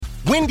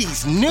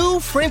Wendy's new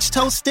French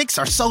toast sticks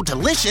are so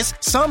delicious,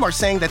 some are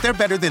saying that they're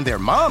better than their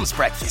mom's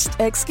breakfast.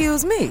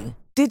 Excuse me.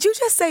 Did you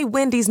just say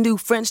Wendy's new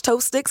French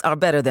toast sticks are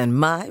better than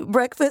my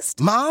breakfast?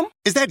 Mom,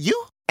 is that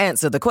you?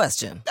 Answer the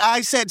question. I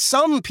said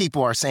some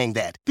people are saying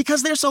that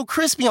because they're so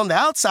crispy on the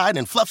outside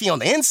and fluffy on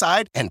the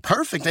inside and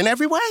perfect in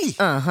every way.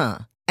 Uh-huh.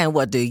 And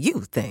what do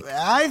you think?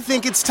 I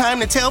think it's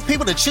time to tell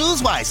people to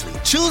choose wisely.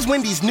 Choose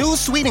Wendy's new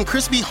sweet and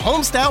crispy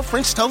home-style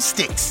French toast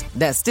sticks.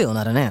 That's still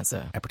not an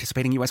answer. At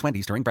participating U.S.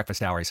 Wendy's during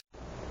breakfast hours.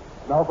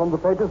 Now from the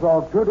pages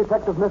of True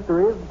Detective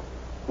Mysteries,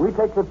 we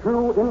take the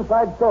true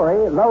inside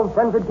story, Love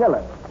Frenzied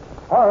Killer.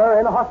 Horror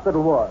in a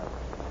Hospital Ward.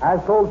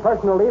 As told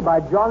personally by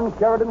John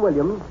Sheridan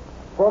Williams,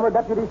 former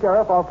Deputy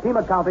Sheriff of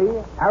Pima County,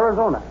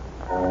 Arizona.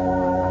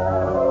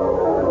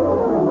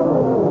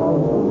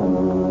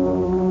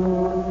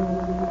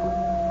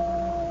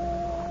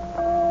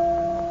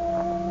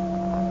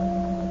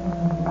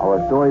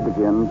 Our story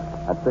begins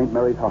at St.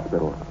 Mary's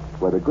Hospital,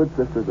 where the Good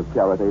Sisters of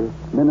Charity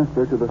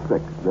minister to the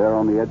sick there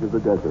on the edge of the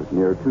desert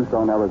near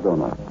Tucson,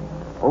 Arizona.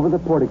 Over the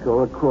portico,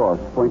 a cross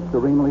points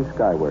serenely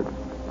skyward.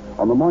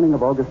 On the morning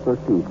of August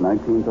 13th,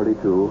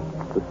 1932,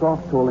 the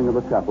soft tolling of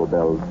the chapel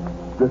bells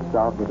drifts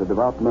out with the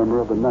devout murmur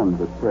of the nuns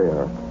at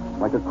prayer,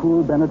 like a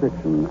cool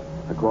benediction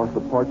across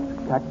the parched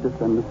cactus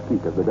and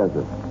mesquite of the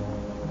desert.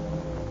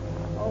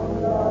 Oh,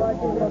 Lord,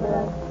 deliver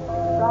us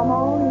from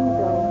all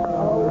evil.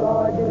 Oh,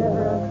 Lord,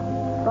 deliver us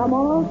from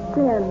all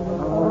sin.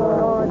 Oh,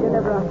 Lord,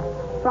 deliver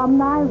us from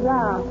thy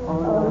wrath.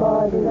 Oh,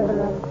 Lord,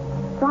 deliver us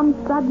from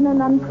sudden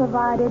and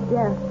unprovided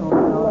death. Oh,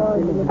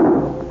 Lord, deliver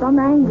us from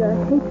anger,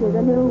 hatred,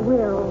 and ill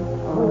will.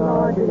 Oh,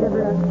 Lord,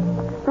 deliver us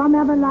from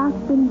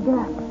everlasting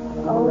death.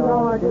 Oh,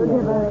 Lord,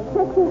 deliver us.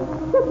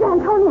 Sister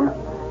Antonia.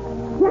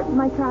 Yes,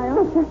 my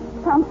child.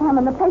 Sister, Tom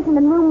Salmon, the patient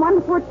in room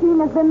 114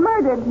 has been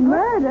murdered.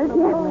 Murdered?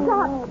 Yes,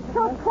 Oh.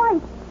 shot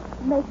twice.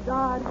 May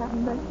God have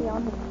mercy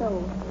on his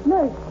soul.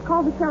 Nurse,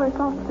 call the sheriff's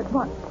office at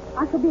once.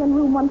 I shall be in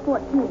room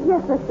 114.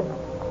 Yes, sister.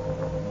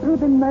 Through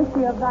the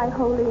mercy of thy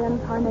holy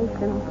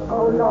incarnation,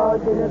 O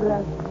Lord, deliver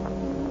us.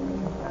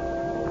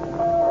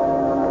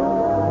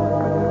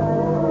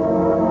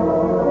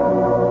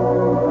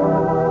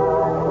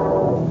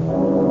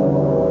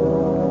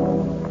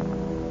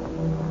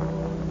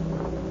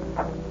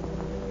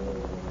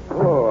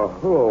 Oh,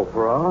 hello,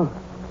 Fra.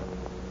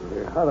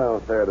 Pretty hot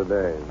out there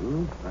today,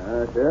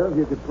 Sheriff,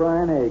 you could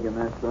fry an egg in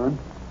that, son.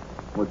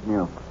 What's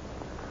new?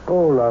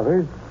 Oh,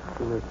 lovey.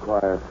 Been a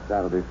quiet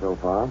Saturday so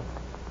far.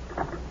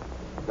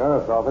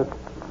 Sheriff's office.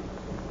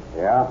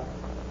 Yeah.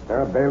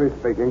 Sheriff Bailey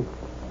speaking.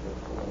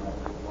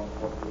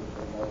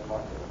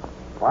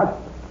 What?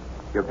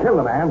 You killed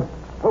a man?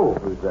 Who?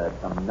 Who's that?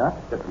 Some nut?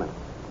 Just a minute.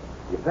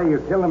 You say you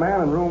killed a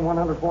man in room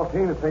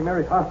 114 at St.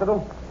 Mary's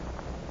Hospital?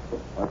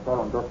 I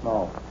saw him just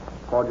now.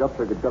 Called you up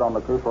so you could get on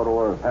the case right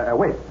away.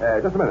 Wait.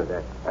 Just a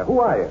minute. Who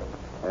are you?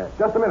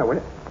 Just a minute, will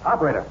you?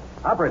 Operator.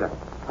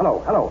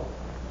 Hello.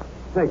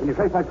 Say, can you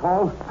trace that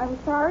call? I'm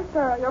sorry,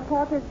 sir. Your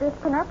port is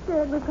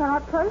disconnected. We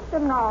cannot trace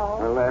him now.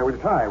 Well, will you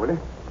try, will you?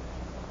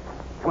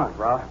 Come on,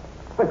 Fra.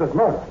 This is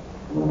murder.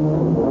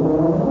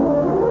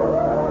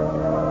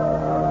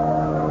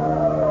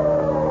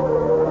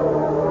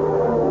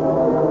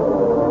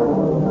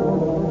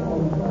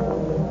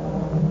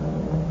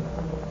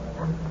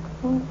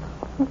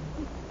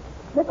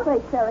 This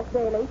way, Sheriff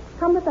Bailey.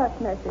 Come with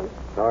us, nurses.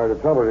 Sorry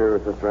to trouble you,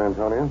 Sister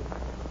Antonia.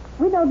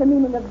 We know the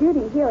meaning of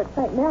duty here at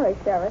St. Mary's,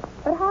 Sheriff.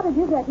 But how did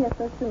you get here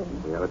so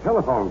soon? We had a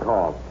telephone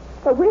call.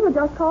 But we were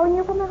just calling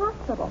you from the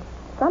hospital.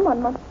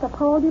 Someone must have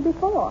called you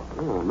before.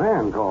 Oh, a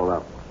man called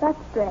up. That's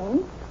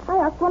strange. I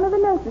asked one of the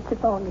nurses to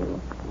phone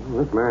you.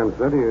 This man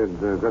said he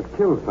had just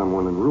killed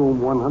someone in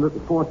room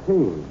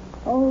 114.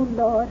 Oh,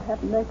 Lord,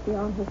 have mercy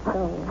on his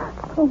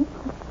soul.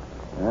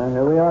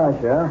 Here we are,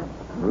 Sheriff.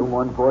 Room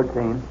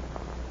 114.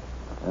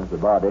 There's the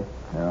body.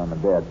 There on the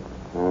bed.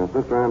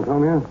 Sister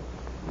Antonia,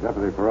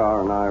 Deputy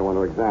Farrar and I want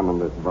to examine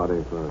this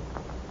body first.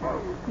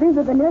 These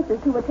are the nurses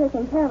who were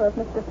taking care of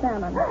Mr.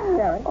 Salmon,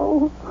 Sheriff.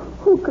 Oh,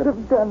 who could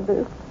have done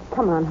this?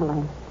 Come on,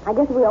 Helene. I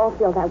guess we all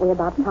feel that way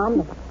about Tom,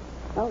 but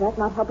well, that's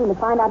not helping to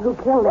find out who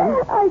killed him.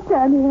 I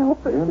can't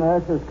help it. You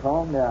nurses,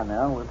 calm down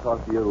now. We'll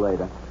talk to you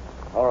later.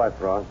 All right,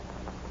 Farrar.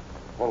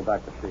 Pull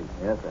back the sheet.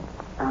 Yes, sir.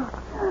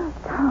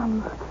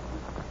 Tom.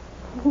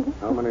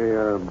 How many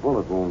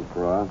bullet wounds,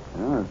 Farrar?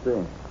 Let's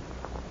see.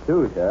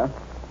 2, Sheriff.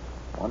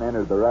 One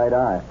enters the right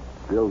eye.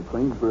 Drilled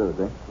clean through,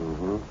 see?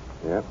 Mm-hmm.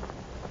 Yep.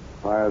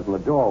 Fires in the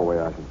doorway,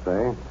 I should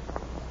say.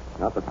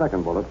 Not the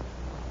second bullet.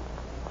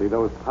 See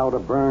those powder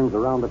burns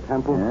around the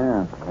temple?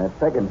 Yeah. That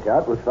second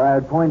shot was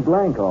fired point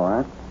blank, all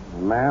right.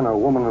 The man or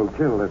woman who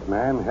killed this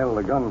man held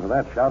a gun for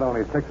that shot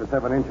only 6 or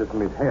 7 inches from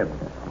his head.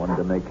 Wanted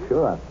to make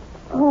sure.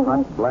 A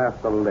hot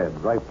blast of lead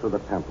right through the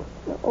temple.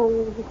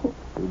 Oh.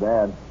 Too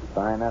bad.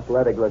 Fine,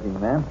 athletic-looking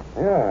man.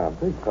 Yeah,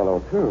 big fellow,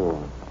 too.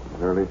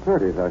 Early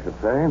 30s, I should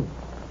say.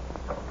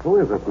 Who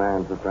is this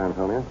man, Sister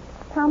Antonia?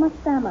 Thomas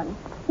Salmon.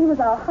 He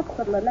was our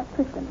hospital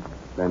electrician.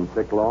 Been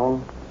sick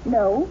long?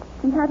 No,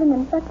 he had an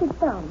infected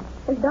thumb.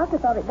 His doctor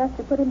thought it best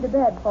to put him to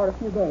bed for a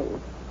few days.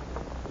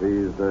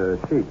 These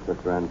sheets,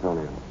 Sister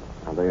Antonia.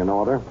 Are they in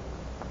order?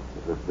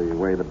 Is this the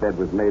way the bed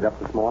was made up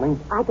this morning?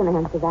 I can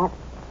answer that.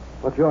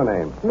 What's your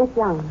name? Miss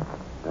Young.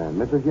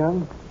 Mrs.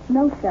 Young?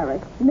 No,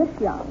 Sheriff. Miss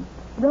Young.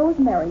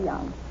 Rosemary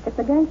Young. It's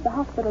against the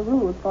hospital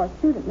rules for a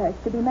student nurse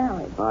to be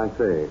married. I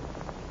see.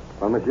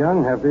 Well, Miss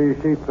Young, have these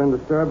sheets been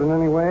disturbed in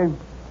any way?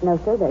 No,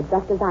 sir. They're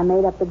just as I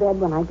made up the bed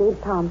when I gave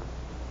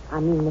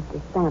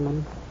Mr.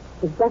 Salmon,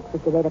 his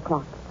breakfast at 8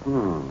 o'clock.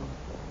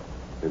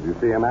 Did you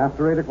see him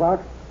after 8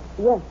 o'clock?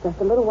 Yes, just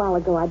a little while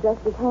ago. I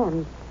dressed his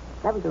hands.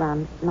 That was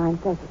around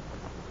 9:30.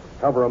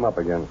 Cover him up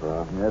again,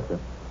 Farrar. Yes, sir.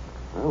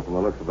 Well, from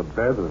the looks of the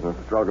bed, there's no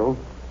struggle.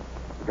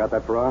 You got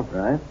that, Farrar?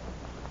 Right.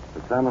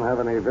 Did Salmon have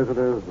any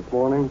visitors this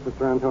morning,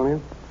 Sister Antonia?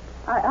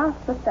 I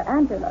asked Sister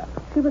Angela.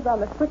 She was on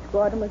the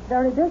switchboard and was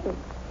very busy.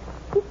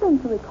 She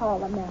seemed to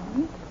recall a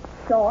man.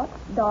 Short,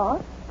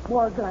 dark,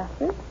 wore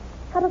glasses,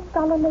 had a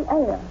scholarly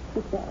air,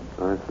 she said.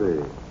 I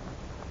see.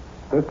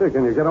 Sister,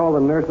 can you get all the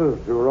nurses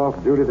who are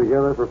off duty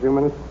together for a few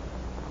minutes?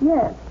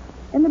 Yes,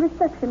 in the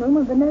reception room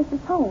of the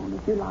nurse's home,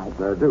 if you like.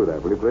 Do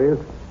that, will you, please?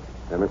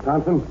 And Miss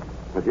Thompson,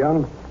 Miss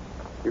Young,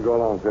 you go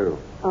along, too.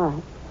 All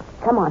right.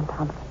 Come on,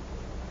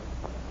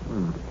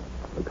 Thompson.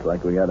 Looks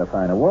like we got to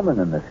find a woman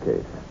in this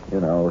case. You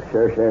know,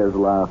 cherchez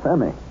la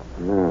femme.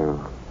 Yeah,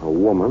 a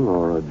woman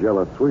or a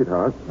jealous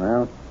sweetheart.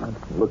 Well,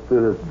 let's look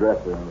through this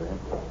dresser over here.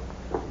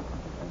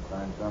 And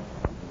find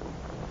something.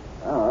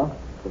 Oh,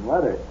 some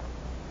letters.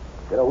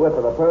 Get a whiff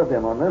of the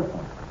perfume on this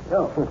one.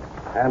 Yo.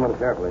 Handle it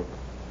carefully.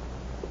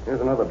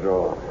 Here's another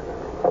drawer.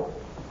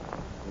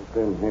 What's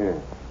in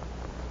here?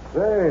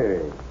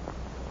 Say.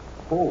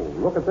 Oh,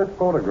 look at this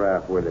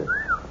photograph with it.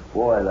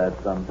 Boy,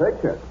 that's some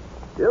picture.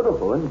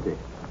 Beautiful, isn't she?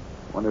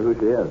 Wonder who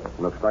she is.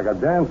 Looks like a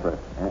dancer.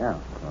 Yeah.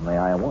 Only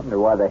I wonder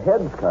why the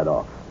head's cut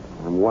off.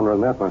 I'm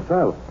wondering that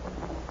myself.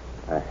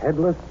 A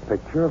headless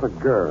picture of a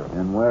girl.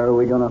 And where are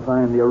we going to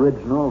find the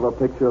original of a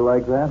picture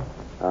like that?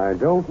 I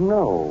don't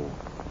know.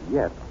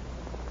 Yet.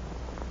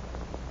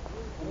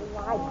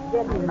 I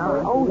didn't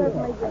know. Oh,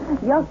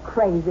 you're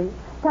crazy.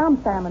 Tom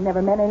Salmon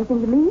never meant anything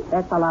to me.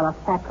 That's a lot of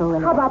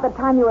sacrilege. How about the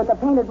time you were at the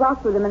Painted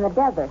Rocks with him in the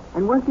desert?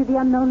 And weren't you the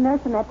unknown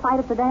nurse in that fight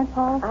at the dance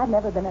hall? I've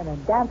never been in a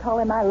dance hall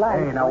in my life.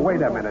 Hey, now,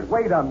 wait a minute.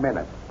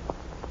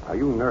 Now,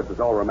 you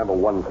nurses all remember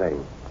one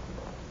thing.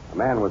 A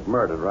man was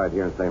murdered right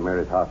here in St.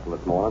 Mary's Hospital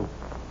this morning.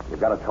 You've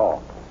got to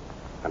talk.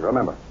 And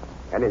remember,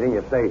 anything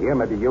you say here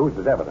may be used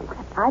as evidence.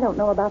 I don't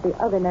know about the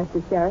other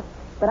nurses, Sheriff,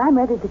 but I'm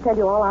ready to tell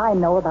you all I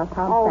know about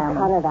Tom Salmon. Oh,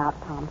 cut it out,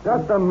 Tom.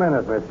 Just a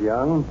minute, Miss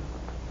Young.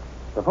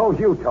 Suppose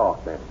you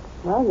talk, then.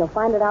 Well, you'll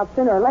find it out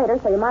sooner or later,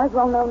 so you might as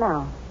well know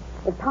now.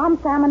 If Tom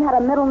Salmon had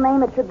a middle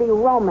name, it should be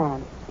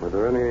Romance. Were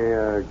there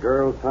any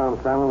girls Tom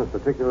Salmon was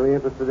particularly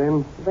interested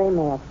in? They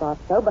may have thought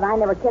so, but I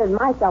never kidded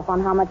myself on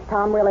how much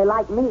Tom really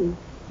liked me.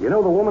 You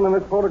know the woman in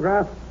this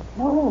photograph?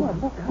 No.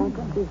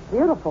 She's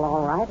beautiful,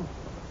 all right.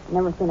 I've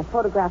never seen a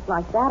photograph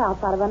like that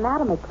outside of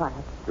anatomy class.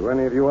 Do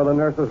any of you other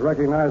nurses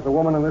recognize the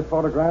woman in this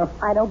photograph?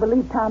 I don't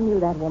believe Tom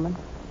knew that woman.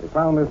 He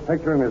found this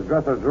picture in his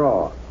dresser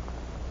drawer.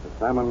 Does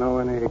Salmon know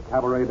any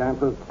cabaret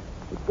dancers?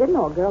 He did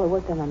know a girl who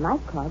worked in a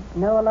nightclub.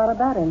 Know a lot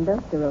about him,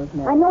 don't you,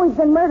 Rosemary? I know he's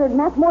been murdered, and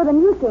that's more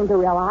than you seem to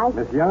realize.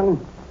 Miss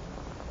Young,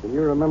 can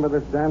you remember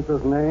this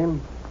dancer's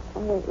name?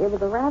 It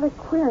was a rather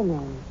queer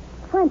name.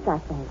 French, I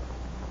think.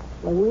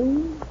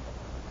 Louise?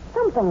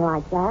 Something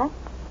like that.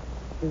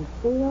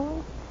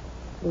 Lucille?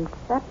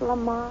 Lucette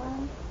Lamar?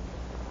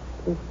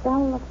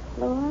 Lucille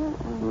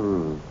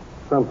LaFleur?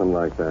 Something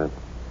like that.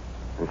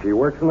 And she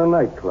works in a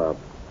nightclub.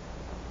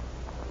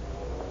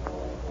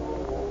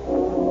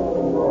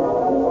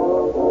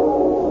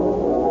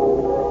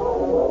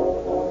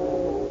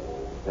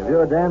 If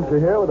you're a dancer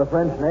here with a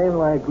French name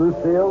like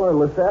Lucille or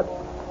Lisette?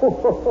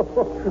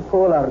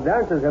 All our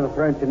dancers have a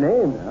French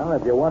name. Well,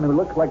 if you're one who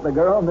looks like the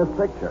girl in this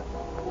picture.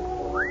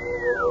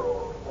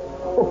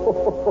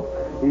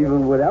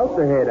 Even without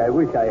the head, I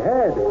wish I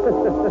had.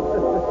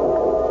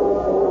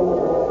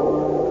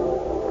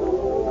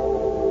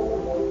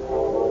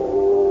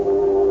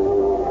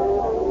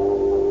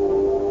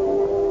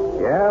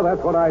 Yeah,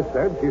 that's what I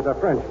said. She's a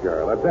French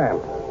girl, a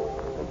dancer.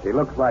 And she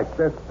looks like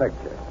this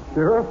picture.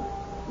 Sheriff,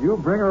 you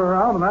bring her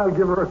around and I'll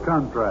give her a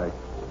contract.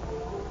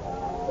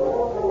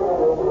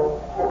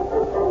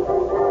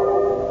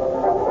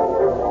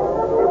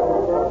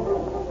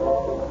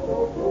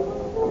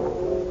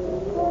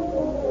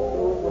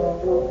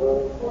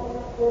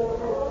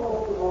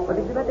 What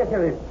is the matter,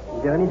 Sheriff?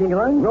 Is there anything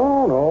wrong?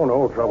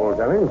 No trouble,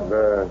 Jennings.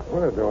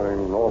 We're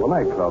doing all the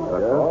nightclubs,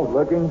 that's all.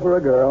 Looking for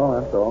a girl,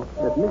 that's all.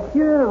 But,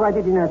 monsieur, why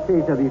did you not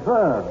say so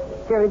before?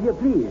 Sheriff, you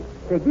please.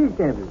 Take these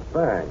samples.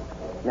 Thanks.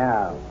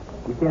 Now,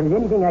 if there is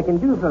anything I can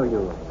do for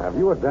you. Have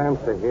you a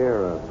dancer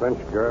here, a French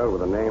girl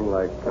with a name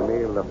like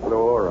Camille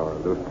Lafleur or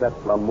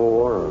Lucette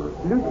Lamour or...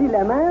 Lucie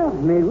Lamar?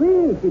 Mais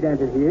oui, she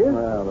dances here.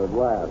 Well, at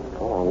last.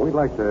 Oh, we'd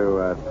like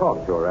to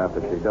talk to her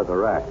after she does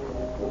her act.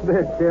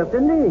 But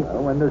certainly.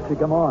 Well, when does she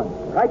come on?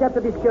 Right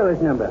after this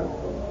chorus number.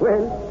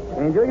 Well,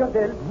 enjoy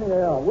yourself.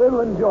 Yeah,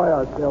 we'll enjoy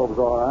ourselves,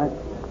 all right.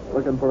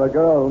 Looking for a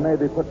girl who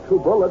maybe put 2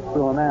 bullets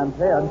through a man's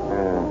head.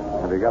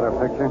 Have you got her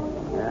picture?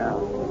 Yeah.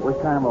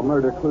 What kind of a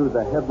murder clue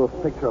the headless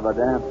picture of a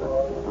dancer?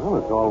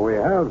 Well, that's all we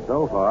have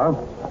so far.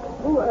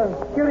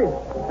 Oh, Sheriff,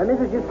 a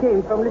message just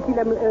came from Lucie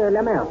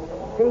Lamar,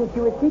 saying she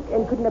was sick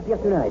and couldn't appear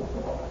tonight.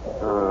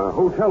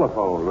 Who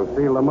telephoned?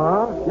 Lucille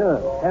Lamar?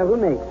 No, her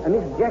roommate, a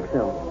Miss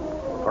Jackson.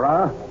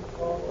 Hurrah.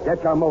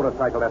 Get your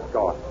motorcycle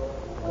escort.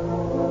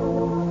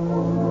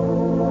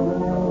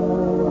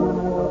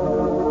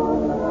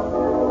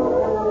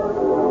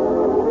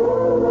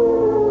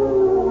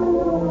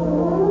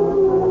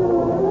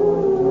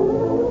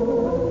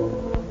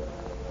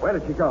 Where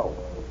did she go?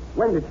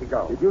 When did she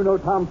go? Did you know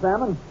Tom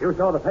Salmon? You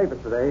saw the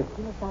papers today.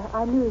 Yes,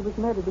 I knew he was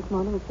murdered this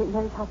morning at St.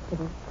 Mary's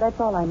Hospital. That's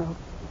all I know.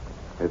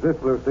 Is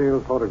this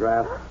Lucille's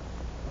photograph?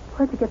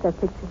 Where'd you get that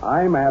picture?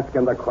 I'm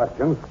asking the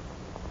questions.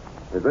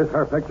 Is this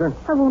her picture?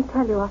 I won't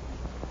tell you.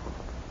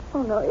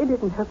 Oh, no, it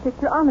isn't her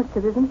picture. Honest,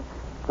 it isn't.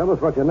 Tell us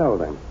what you know,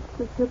 then.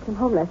 Lucille came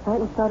home last night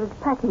and started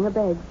packing her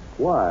bag.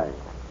 Why?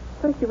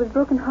 First she was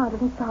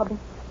broken-hearted and sobbing.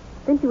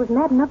 Then she was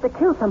mad enough to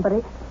kill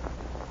somebody.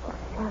 Oh,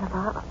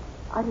 Sheriff,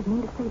 I didn't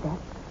mean to say that.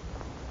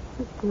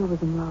 Lucille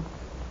was in love.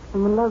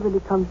 And when love really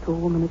comes to a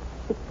woman,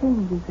 it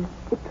changes her.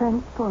 It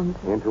transforms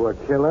her. Into a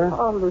killer?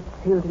 Oh,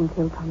 Lucille didn't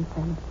kill Tom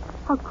Salmon.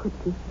 How could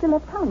she? She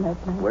left town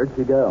last night. Where'd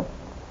she go?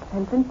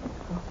 San Francisco.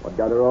 What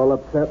got her all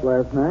upset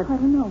last night? I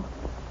don't know.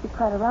 She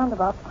cried around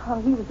about how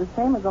he was the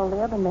same as all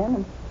the other men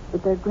and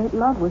that their great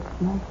love was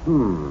smashed.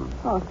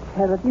 Oh,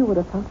 Sheriff, you would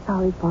have felt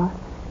sorry for her.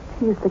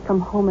 She used to come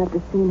home after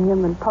seeing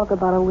him and talk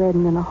about a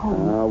wedding and a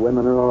home.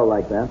 Women are all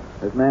like that.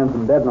 This man's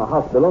in bed in a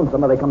hospital and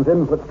somebody comes in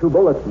and puts 2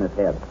 bullets in his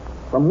head.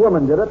 Some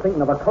woman did it,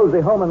 thinking of a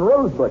cozy home in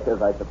rose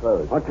bushes, I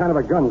suppose. What kind of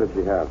a gun did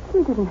she have? She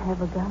didn't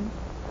have a gun.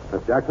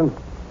 Miss Jackson,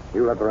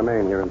 you have to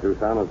remain here in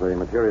Tucson as a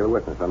material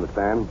witness,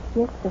 understand?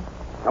 Yes, sir.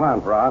 Come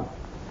on, Farrar.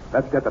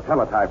 Let's get the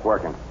teletype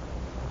working.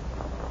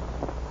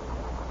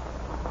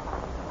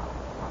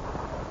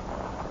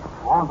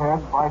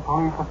 Wanted by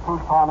police of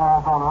Tucson,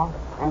 Arizona,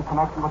 in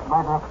connection with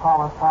murder of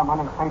Thomas Salmon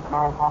in St.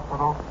 Mary's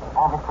Hospital,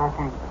 August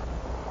 13th.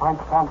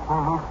 French dancer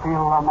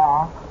Lucille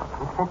Lamar,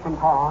 description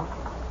follows,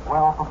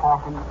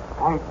 well-proportioned,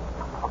 weight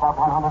about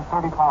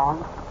 130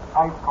 pounds,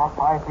 height about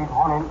 5 feet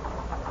 1 inch,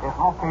 is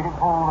located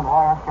home and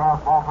wire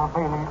Sheriff Walter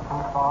Bailey,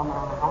 Tucson,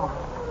 Arizona.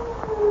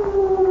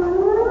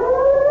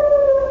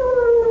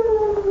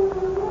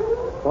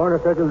 Coroner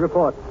Circle's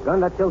report. Gun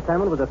that killed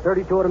Salmon was a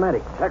 .32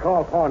 automatic. Check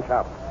all pawn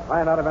shops.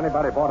 Find out if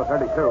anybody bought a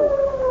 .32.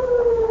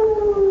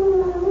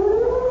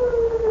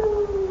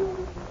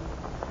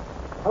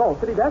 Hello,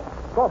 City Desk?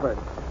 Crawford.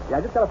 Yeah,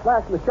 I just got a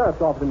flash from the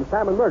sheriff's office in the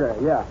Salmon murder.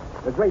 Yeah,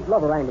 the great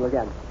lover angle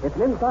again. It's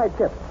an inside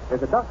tip.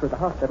 There's a doctor at the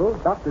hospital,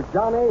 Dr.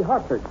 John A.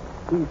 Hartford.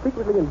 He's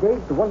secretly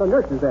engaged to one of the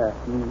nurses there.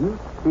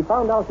 Mm-hmm. He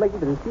found out lately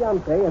that his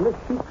fiancée and this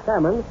Chief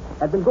Salmon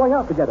had been going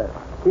out together.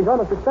 He's on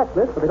a suspect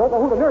list, but they don't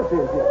know who the nurse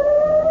is yet.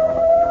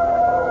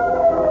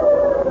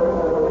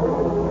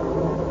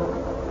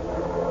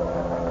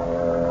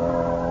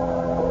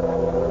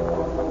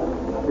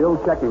 Still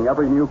checking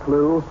every new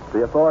clue,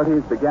 the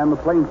authorities began the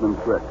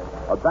plainsman's trick,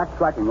 a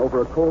backtracking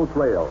over a cold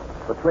trail,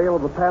 the trail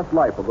of the past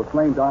life of the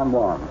slain Don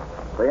Juan.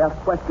 They asked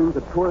questions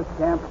at tourist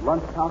camps,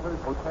 lunch counters,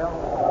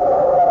 hotels.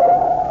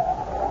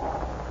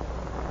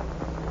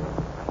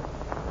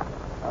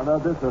 How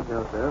about this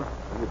hotel, Sheriff?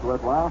 Think it's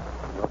worthwhile?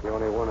 Not the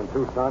only one in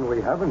Tucson we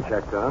haven't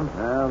checked on.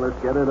 Well,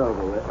 let's get it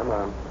over with. Come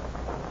on.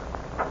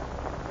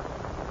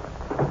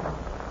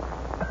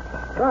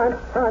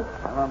 Front.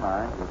 Never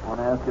mind. Just want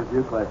to ask you a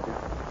few questions.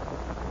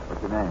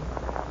 What's your name?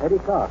 Eddie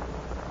Clark.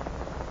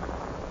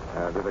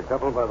 Did a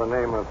couple by the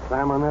name of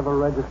Salmon ever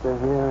register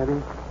here,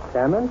 Eddie?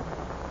 Salmon?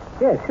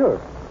 Yeah, sure.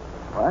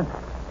 What?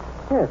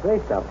 Yes, they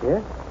stopped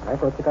here. I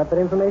thought you got that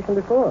information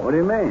before. What do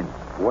you mean?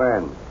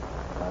 When?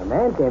 A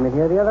man came in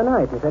here the other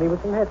night and said he was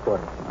from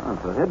headquarters. Oh,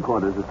 so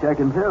headquarters is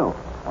checking, too.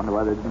 Wonder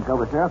why they didn't tell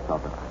the sheriff's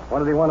office. What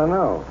did he want to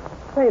know?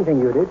 Same thing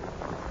you did.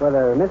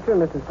 Whether Mr.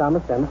 and Mrs.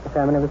 Thomas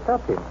Salmon ever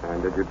stopped here.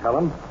 And did you tell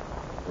him?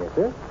 Yes,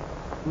 sir.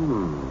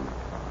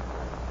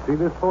 See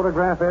this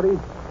photograph, Eddie?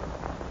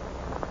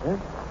 Yes.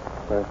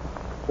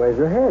 Where's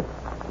your head?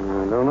 I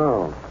don't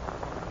know.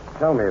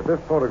 Tell me, if this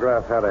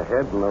photograph had a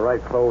head and the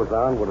right clothes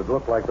on, would it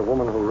look like the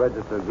woman who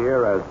registered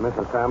here as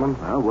Mrs. Salmon?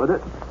 Well, would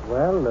it?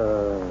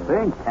 Well,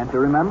 Think. Can't you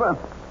remember?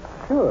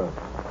 Sure.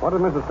 What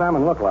did Mrs.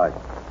 Salmon look like?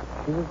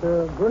 She was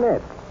a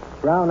brunette,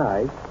 brown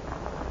eyes,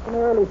 in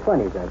her early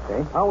 20s, I'd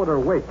say. How would her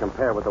weight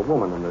compare with the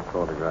woman in this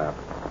photograph?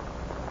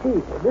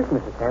 See, this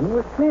Mrs. Salmon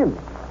was slim.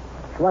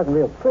 She wasn't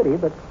real pretty,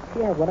 but she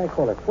had what I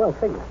call a swell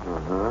figure.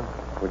 Uh-huh.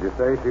 Would you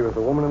say she was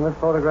the woman in this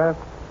photograph?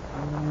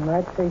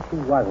 I'd say she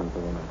wasn't the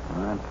woman.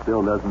 Well, that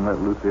still doesn't let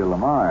Lucille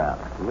Lamar out.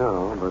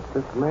 No, but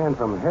this man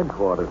from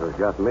headquarters has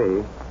got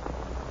me.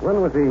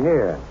 When was he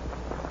here?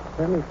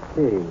 Let me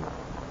see.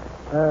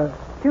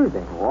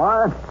 Tuesday.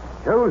 What?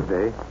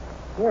 Tuesday?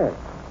 Yes,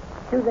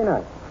 Tuesday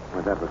night.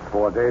 Well, that was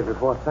 4 days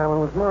before Salmon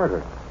was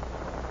murdered.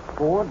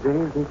 4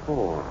 days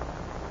before.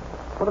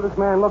 What did this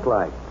man look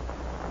like?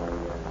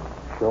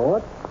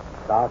 Short,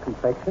 dark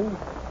complexion,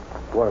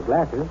 wore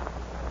glasses,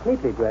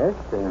 neatly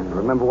dressed, and...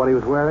 Remember what he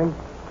was wearing?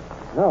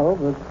 No,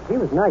 but he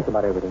was nice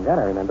about everything, that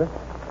I remember.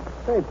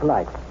 Very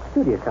polite.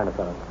 studious kind of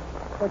fellow.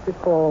 What you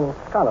call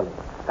scholarly.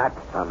 That's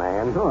the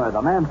man. Sure,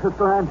 the man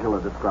Sister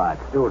Angela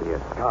described.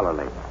 Studious,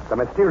 scholarly. The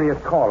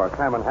mysterious caller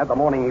Salmon had the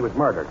morning he was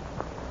murdered.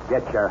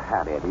 Get your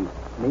hat, Eddie.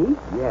 Me?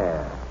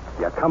 Yeah.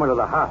 You're coming to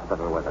the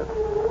hospital with us.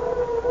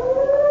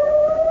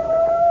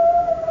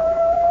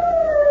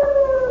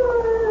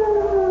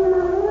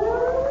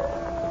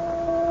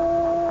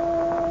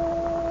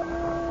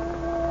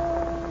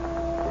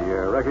 Do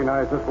you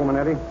recognize this woman,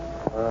 Eddie?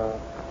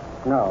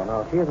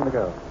 No, she isn't the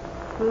girl.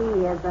 She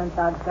isn't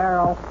the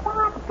girl.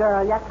 What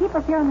girl? You keep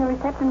us here in the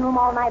reception room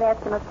all night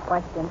asking us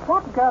questions.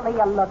 What girl are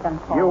you looking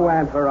for? You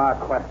answer our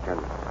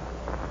questions.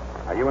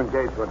 Are you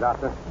engaged to a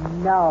doctor?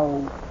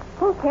 No.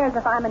 Who cares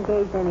if I'm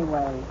engaged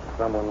anyway?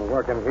 Someone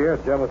working here,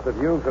 jealous of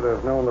you, could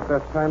have known the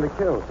best time to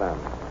kill Sam.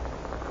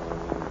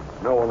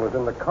 No one was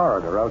in the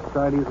corridor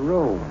outside his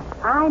room.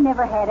 I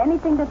never had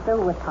anything to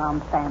do with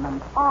Tom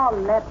Salmon. Oh,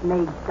 let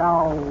me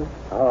go.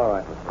 All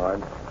right, Miss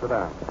Floyd. Sit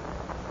down.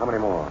 How many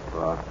more,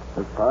 Ross?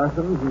 Miss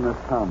Parsons and Miss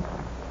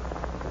Thompson.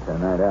 If they're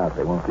night out,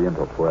 they won't be in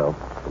till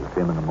 12. Will you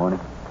see them in the morning?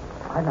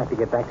 I'd like to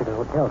get back to the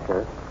hotel,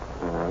 Sheriff.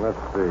 Let's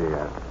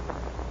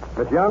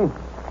see. Miss Young?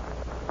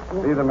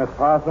 Either Miss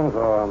Parsons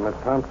or Miss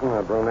Thompson,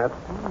 a brunette.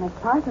 Miss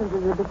Parsons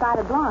is a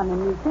decided blonde,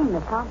 and you've seen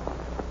Miss Thompson.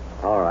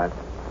 All right.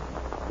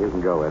 You can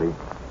go, Eddie.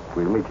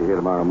 We'll meet you here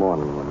tomorrow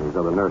morning when these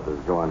other nurses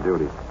go on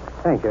duty.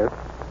 Thanks, Sheriff.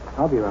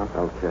 I'll be around.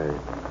 Okay.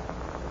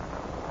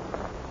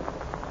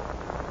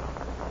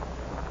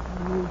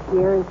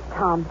 Here's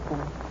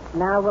Thompson.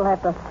 Now we'll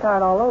have to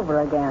start all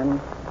over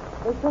again.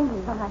 They told me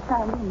when I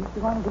signed in if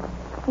you wanted to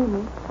see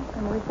me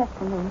in the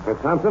reception room. Miss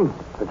Thompson,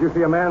 did you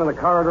see a man in the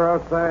corridor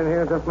outside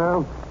here just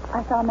now?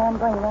 I saw a man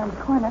going around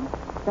the corner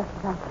just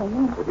as I came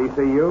in. Did he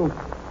see you?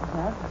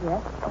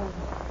 Yes.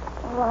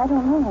 Oh, I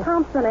don't know.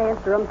 Thompson,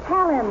 answer him.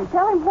 Tell him.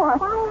 Tell him what?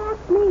 Why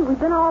ask me? We've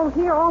been all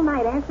here all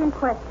night answering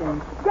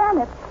questions.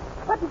 Janet,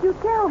 what did you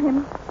tell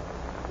him?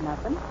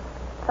 Nothing.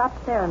 Stop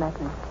staring at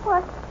me.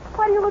 What?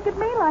 Why do you look at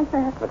me like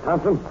that? Miss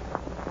Thompson,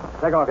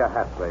 take off your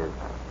hat, please.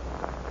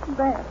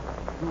 There.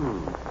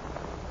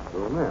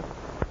 Brunette.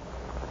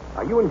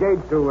 Are you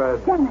engaged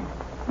to, Janet,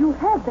 you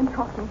have been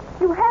talking.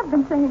 You have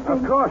been saying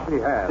things. Of course she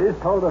has. She's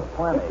told us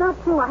plenty. It's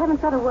not true. I haven't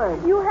said a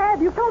word. You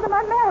have. You told him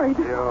I'm married.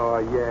 Oh,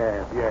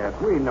 yes.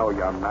 We know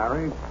you're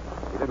married.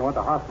 You didn't want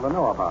the hospital to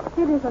know about it.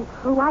 It isn't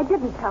true. I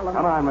didn't tell him.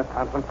 Come on, Miss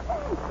Thompson.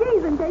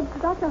 She's engaged to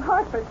Dr.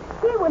 Hartford.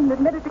 He wouldn't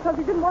admit it because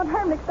he didn't want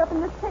her mixed up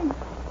in this case.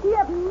 He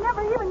had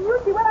never even knew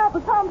she went out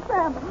with Tom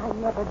Salmon. I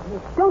never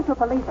did. Don't you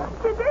believe her?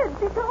 She did.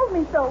 She told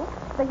me so.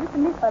 They used to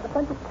meet by the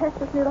bunch of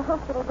cactus near the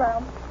hospital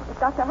grounds. If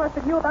Dr.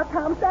 Hartford knew about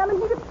Tom Salmon,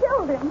 he'd have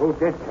killed him. Who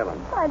did kill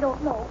him? I don't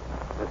know.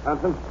 Miss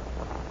Thompson,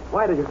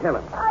 why did you kill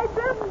him? I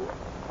didn't.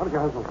 What is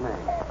your husband's name?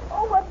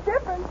 Oh, what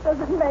difference does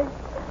it make?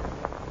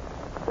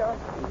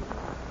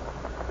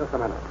 Just a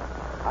minute.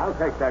 I'll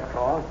take that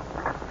call.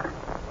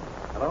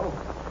 Hello?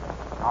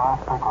 I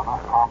speak with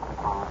Miss Thompson,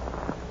 please.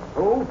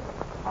 Who?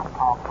 Miss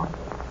Thompson.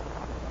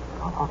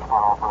 The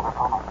switchboard operator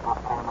told me she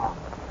just came in.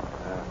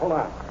 Hold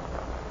on.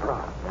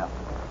 Ross. Yeah.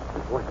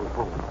 His voice was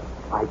home.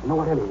 I'd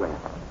know it anywhere.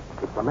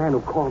 It's the man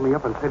who called me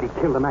up and said he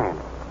killed a man.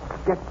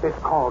 Get this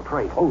call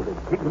traced. Hold it.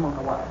 Keep him on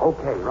the wire.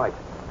 Okay, right.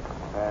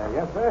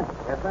 Yes, sir.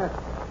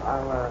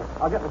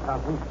 I'll get Miss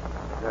Thompson.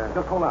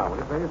 Just hold on, will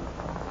you, please?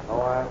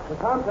 Miss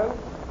Thompson.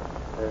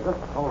 Just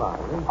hold on,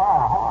 will you?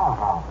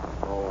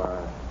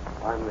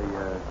 I'm the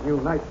new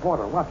night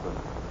porter, Watson.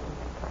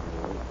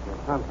 Miss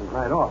Thompson's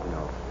night off, you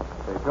know.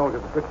 They told you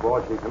at the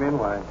switchboard she'd come in.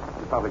 Why,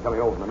 she's probably coming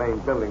over from the main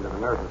building to the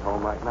nurse's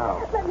home right now.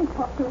 Let me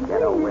talk to him.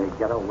 Get away.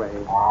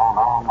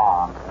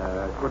 No.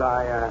 Could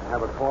I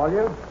have her call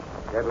you?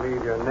 Care to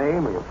leave your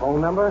name or your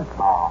phone number?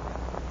 No.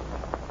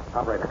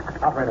 Operator.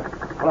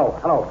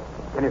 Hello.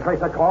 Can you trace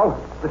that call?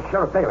 This is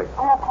Sheriff Daly. We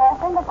are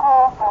tracing the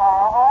call, sir.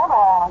 Hold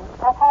on.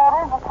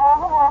 Reporter, the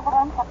private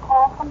residence of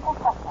Corson,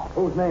 Pacific.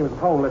 Whose name is the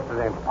phone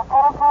listed in? The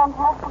telephone's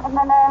listed in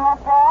the name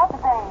of George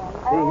Dean.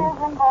 Dean? He is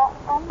in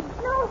Boston.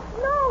 No.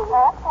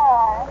 That's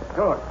right.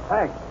 Good.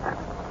 Thanks.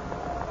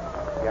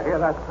 You hear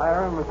that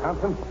siren, Miss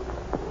Thompson?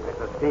 It's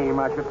a steam,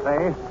 I should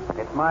say.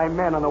 It's my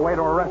men on the way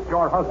to arrest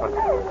your husband.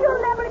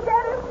 You'll never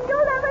get him.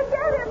 You'll never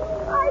get him.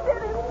 I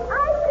did it.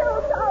 I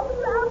killed Tom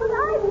Salmon.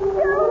 I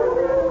killed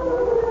him.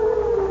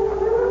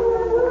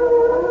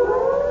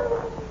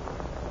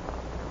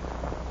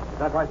 Is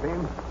that right,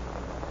 Beam?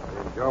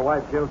 Did your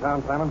wife kill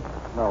Tom Salmon?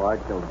 No, I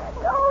killed him.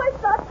 No,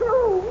 it's not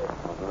true.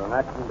 Was it an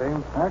accident,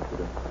 Beam?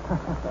 Accident.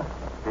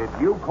 Did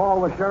you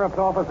call the sheriff's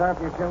office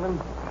after you killed him?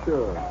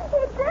 Sure.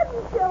 He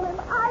didn't kill him.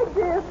 I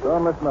did.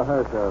 Don't listen to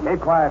her, Sheriff.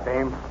 Keep quiet,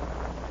 Beam.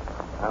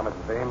 Now,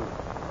 Mrs. Beam,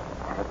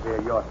 let's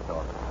hear your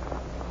story.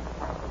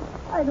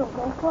 I don't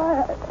know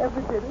why I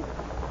ever did it.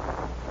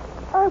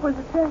 I was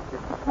attracted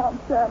to Tom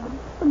Salmon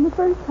from the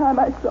first time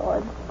I saw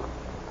him.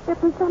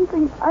 It was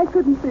something I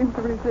couldn't seem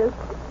to resist.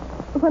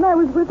 When I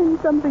was with him,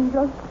 something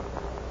just...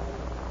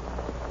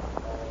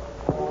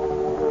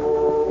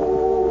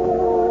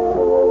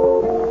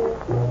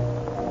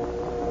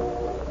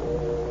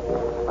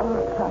 Oh,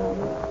 Tom,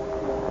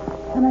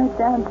 when I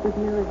dance with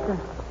you, it's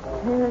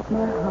tears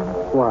my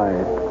heart. Why,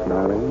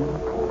 darling?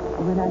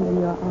 When I'm in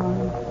your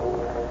arms,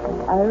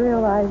 I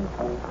realize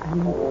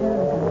I'm in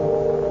paradise.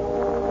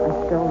 A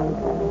stolen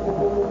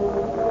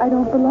paradise. I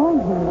don't belong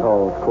here.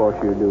 Oh, of course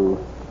you do.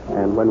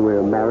 And when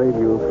we're married,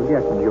 you'll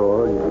forget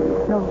George.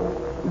 No.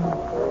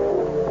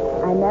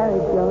 I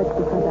married George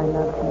because I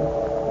loved him.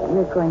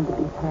 We're going to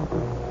be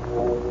happy.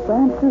 When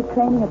I'm through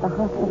training at the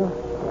hospital,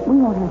 we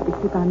won't have to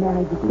keep our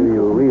marriage a secret. Do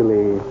you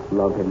really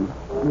love him?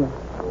 Yes.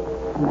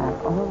 And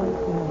I've always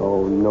loved.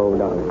 Oh, no,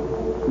 darling.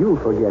 You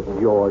forget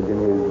George and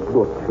his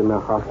books in the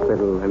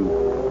hospital and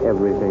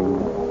everything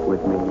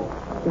with me.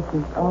 This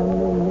is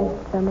only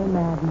midsummer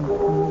madness,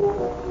 honey.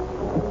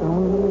 It's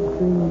only a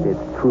dream.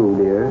 It's true,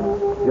 dear.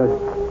 Just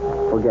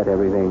forget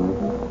everything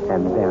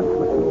and dance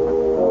with me.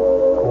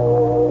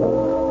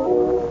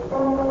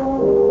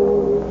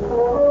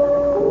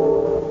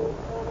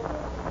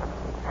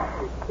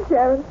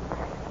 Sheriff,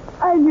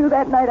 I knew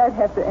that night I'd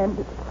have to end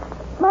it.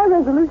 My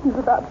resolutions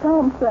about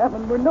Tom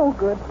Salmon were no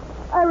good.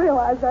 I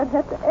realized I'd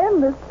have to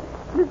end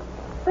this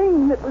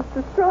thing that was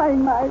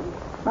destroying my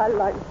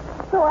life.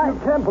 So I... You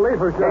can't believe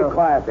her, Sheriff. Stay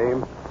quiet,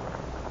 Dame.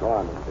 Go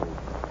on, Miss Dame.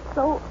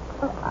 So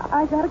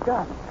I got a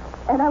gun.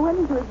 And I went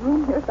into his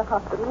room here at the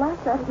hospital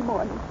last Saturday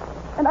morning.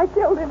 And I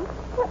killed him.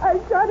 I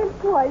shot him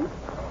twice.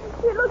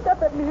 He looked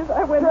up at me as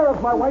I went Sheriff,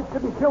 in. my wife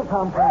didn't kill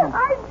Tom Salmon.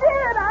 I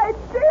did.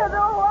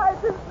 Oh, I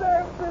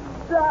deserve to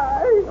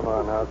die. Come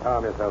on now,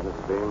 calm yourself,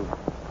 Mrs. Dean.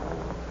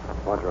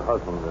 I want your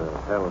husband to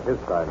tell his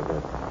side of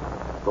this.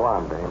 Go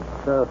on, Dame.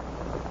 Sheriff,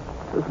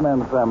 this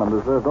man Salmon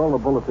deserved all the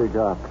bullets he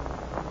got.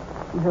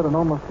 He had an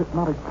almost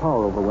hypnotic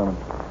power over women.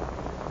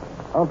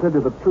 I'll tell you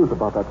the truth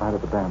about that night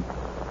at the dance.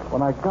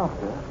 When I got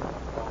there...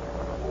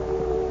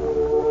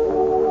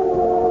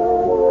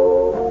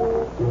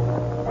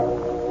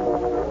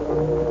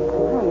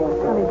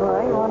 Sonny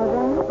boy, you want to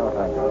dance? Oh,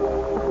 thank you.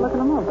 Just looking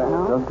them over,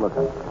 huh? Just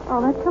looking. Oh,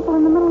 that couple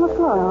in the middle of the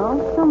floor,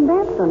 huh? Some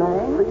dancing,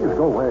 eh? Please,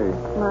 go away.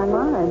 My,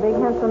 big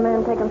handsome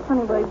man taking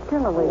Sonny boy's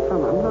pill away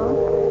from him, huh?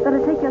 Better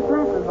take your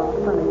glasses off,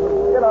 Sonny.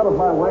 Get out of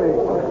my way.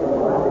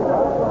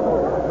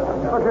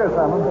 Look here,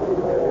 Salmon.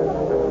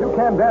 You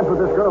can't dance with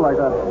this girl like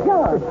that.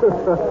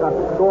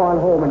 Go on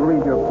home and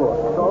read your book.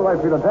 It's all right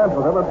for you to dance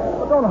with her,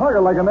 but don't hug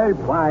her like an ape.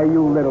 Why,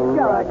 you little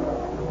George,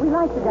 rat. we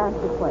like to dance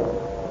this way.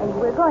 And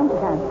we're going to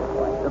dance this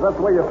way. If that's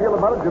the way you feel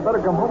about it, you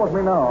better come home with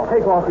me now.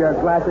 Take off your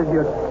glasses,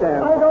 you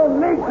scamp. I don't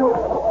need to.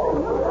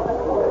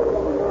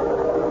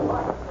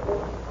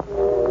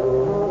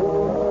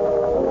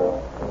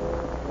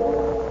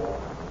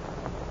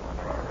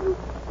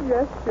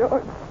 Yes,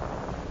 George.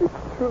 It's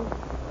true.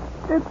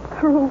 It's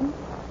true.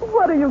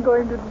 What are you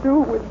going to do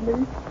with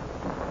me?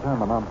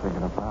 Salmon, I'm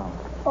thinking of now.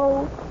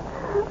 Oh,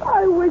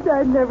 I wish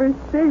I'd never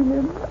seen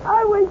him.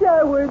 I wish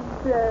I were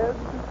dead.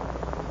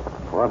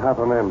 What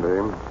happened then,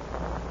 Dame?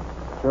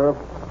 Sheriff,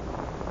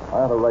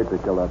 I had a right to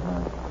kill that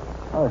man.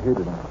 I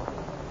hated him.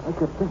 I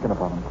kept thinking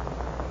about him.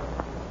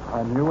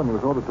 I knew when he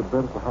was ordered to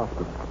bed at the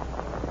hospital.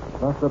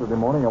 Last Saturday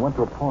morning, I went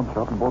to a pawn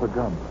shop and bought a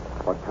gun.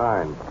 What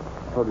kind?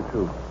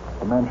 32.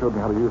 The man showed me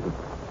how to use it.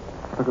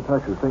 I took a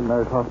taxi to St.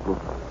 Mary's Hospital.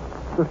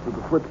 Just at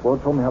the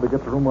switchboard told me how to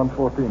get to room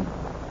 114.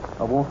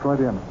 I walked right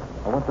in.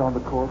 I went down the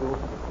corridor.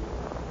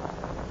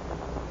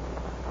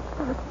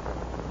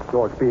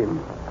 George Beam.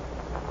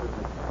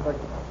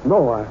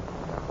 No,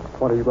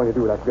 what are you going to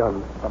do with that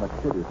gun? I'm a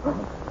kid, you son.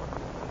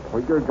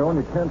 Where you're going,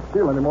 you can't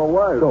steal any more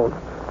wives.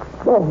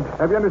 Don't.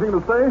 Have you anything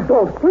to say?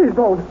 Don't. Please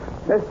don't.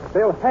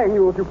 They'll hang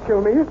you if you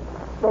kill me.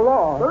 The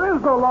law. There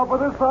is no law for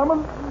this,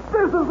 Simon.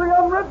 This is the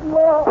unwritten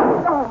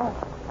law.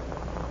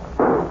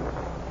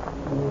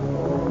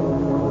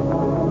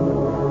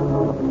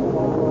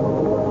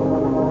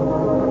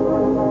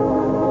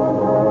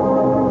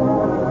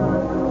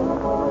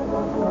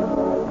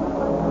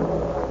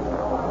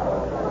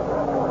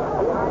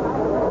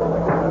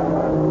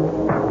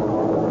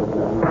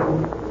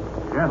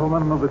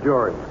 Gentlemen of the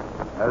jury,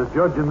 as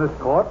judge in this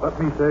court, let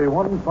me say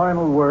one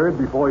final word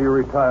before you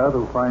retire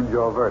to find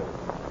your verdict.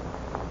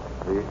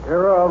 The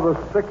era of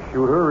the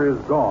six-shooter is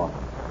gone.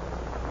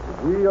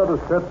 If we are to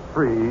set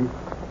free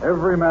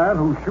every man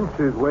who shoots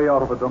his way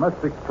out of a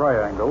domestic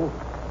triangle,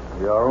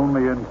 we are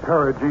only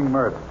encouraging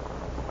murder.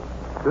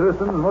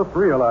 Citizens must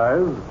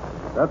realize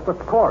that the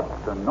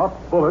courts and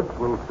not bullets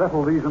will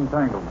settle these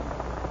entanglements.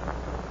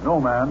 No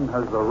man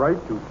has the right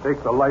to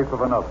take the life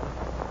of another.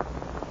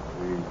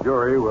 The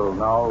jury will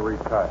now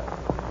retire.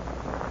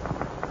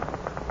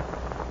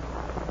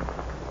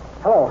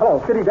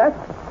 Hello, city desk.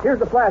 Here's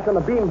the flash on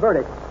the Beam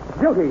verdict.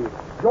 Guilty.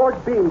 George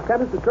Beam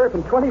sentenced to serve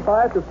from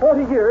 25 to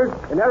 40 years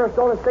in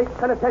Arizona State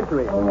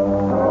Penitentiary.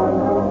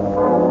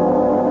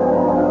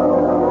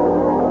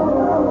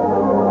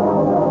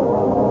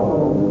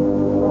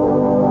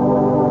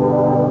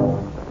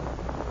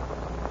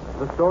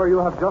 The story you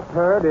have just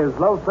heard is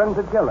Love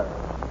Frenzied Killer.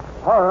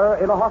 Horror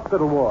in a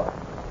Hospital Ward.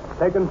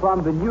 Taken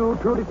from the new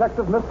True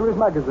Detective Mysteries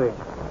magazine.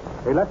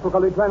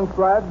 Electrically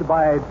transcribed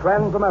by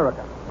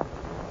Transamerican.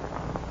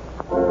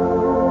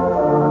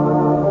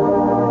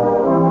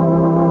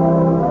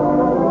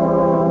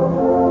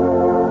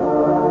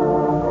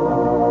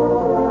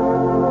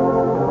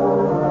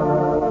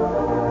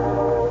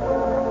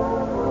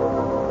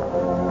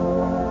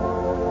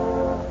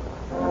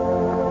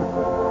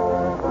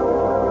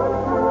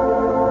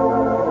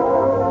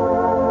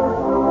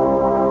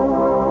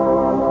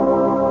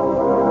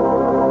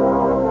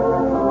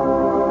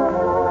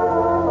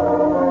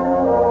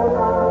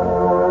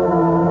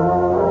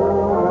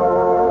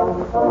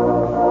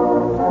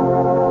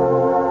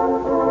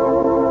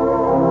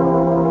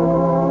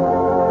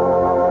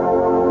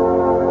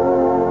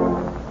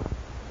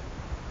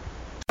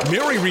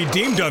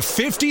 redeemed a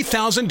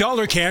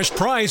 $50,000 cash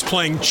prize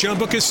playing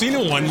Chumba Casino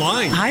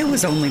online. I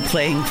was only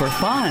playing for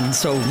fun,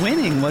 so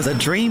winning was a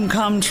dream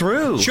come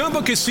true.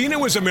 Chumba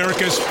Casino is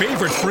America's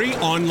favorite free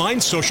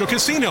online social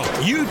casino.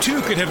 You,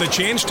 too, could have the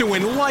chance to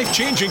win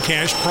life-changing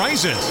cash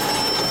prizes.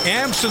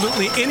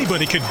 Absolutely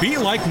anybody could be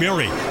like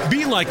Mary.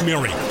 Be like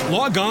Mary.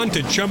 Log on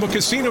to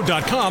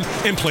ChumbaCasino.com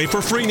and play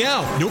for free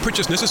now. No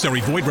purchase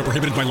necessary. Void where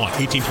prohibited by law.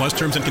 18 plus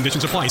terms and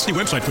conditions apply. See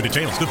website for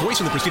details. The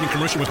voice in the preceding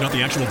commercial was not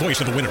the actual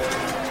voice of the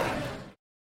winner.